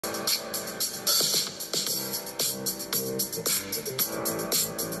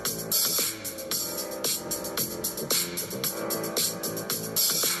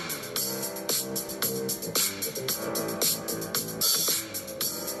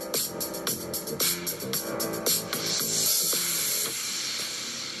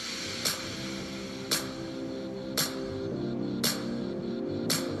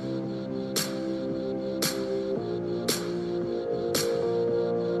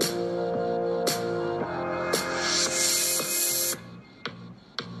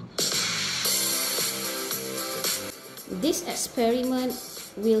This experiment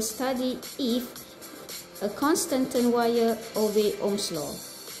will study if a constant wire obeys Ohm's law.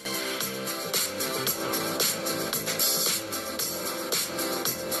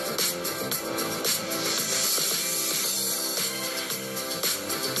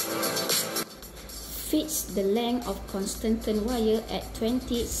 Fix the length of constant wire at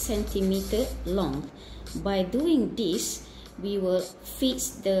 20 cm long. By doing this, we will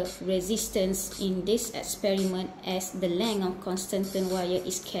fix the resistance in this experiment as the length of constant wire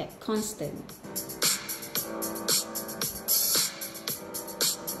is kept constant.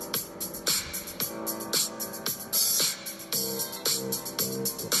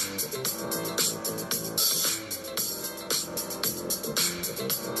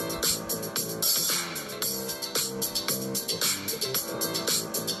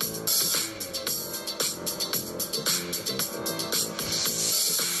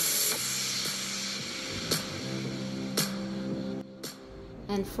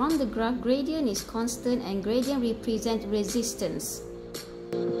 And from the graph, gradient is constant and gradient represents resistance.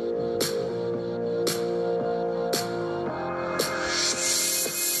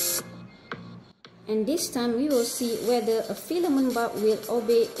 And this time we will see whether a filament bulb will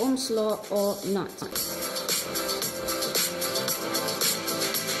obey Ohm's law or not.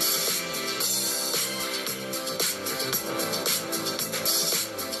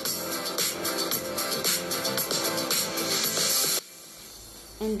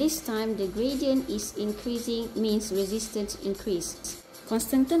 And this time the gradient is increasing, means resistance increased.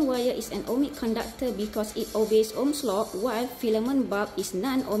 Constant wire is an ohmic conductor because it obeys Ohm's law, while filament bulb is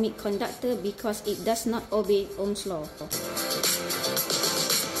non-ohmic conductor because it does not obey Ohm's law.